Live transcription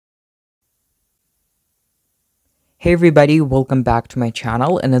Hey everybody, welcome back to my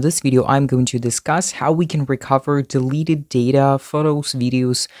channel, and in this video I'm going to discuss how we can recover deleted data, photos,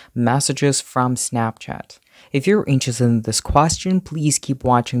 videos, messages from Snapchat. If you're interested in this question, please keep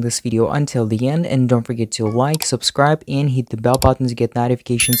watching this video until the end and don't forget to like, subscribe, and hit the bell button to get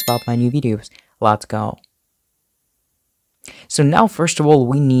notifications about my new videos. Let's go. So now first of all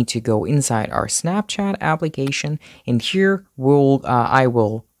we need to go inside our Snapchat application, and here I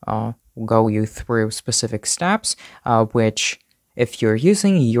will go you through specific steps which if you're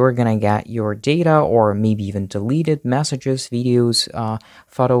using, you're gonna get your data or maybe even deleted messages, videos,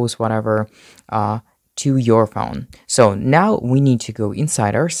 photos, whatever, to your phone. So now we need to go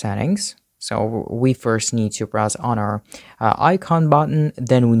inside our settings. So we first need to press on our icon button,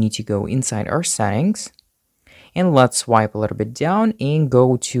 then we need to go inside our settings, and let's swipe a little bit down and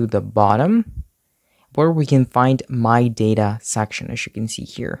go to the bottom where we can find my data section, as you can see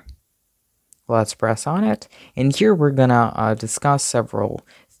here. Let's press on it, and here we're gonna discuss several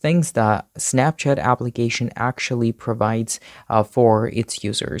things that Snapchat application actually provides for its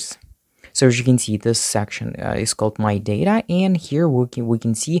users. So as you can see, this section is called My Data, and here we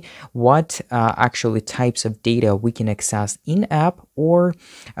can see what actually types of data we can access in-app, or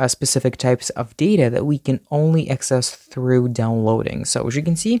specific types of data that we can only access through downloading. So as you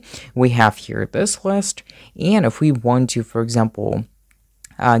can see, we have here this list, and if we want to, for example,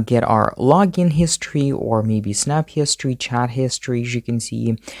 get our login history or maybe snap history, chat history, as you can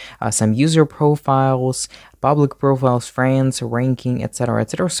see, some user profiles, public profiles, friends, ranking, etc,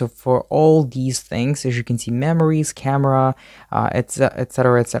 etc. So for all these things, as you can see, memories, camera,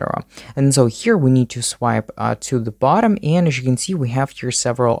 etc, etc. And so here we need to swipe to the bottom, and as you can see, we have here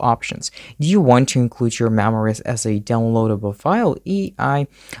several options. Do you want to include your memories as a downloadable file?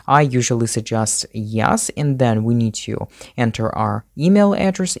 I usually suggest yes, and then we need to enter our email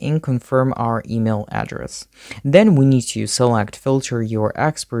address and confirm our email address. Then we need to select filter your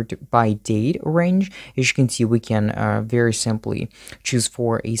export by date range. As you can see, we can very simply choose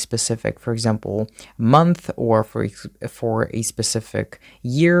for a specific, for example, month, or for a specific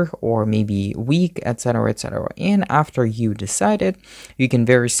year, or maybe week, etc, etc. And after you decided, you can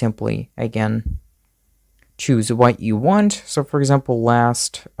very simply again choose what you want. So for example,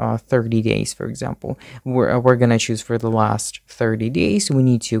 last 30 days, for example, we're gonna choose for the last 30 days. We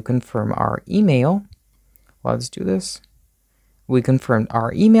need to confirm our email. Let's do this. We confirmed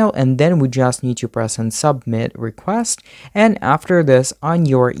our email, and then we just need to press on submit request, and after this, on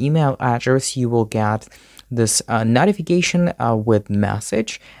your email address you will get this notification with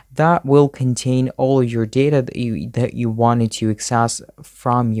message that will contain all your data that you wanted to access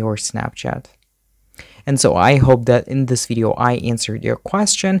from your Snapchat. And so I hope that in this video I answered your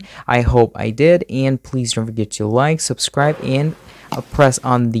question. I hope I did, and please don't forget to like, subscribe, and press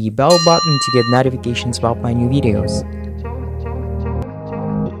on the bell button to get notifications about my new videos.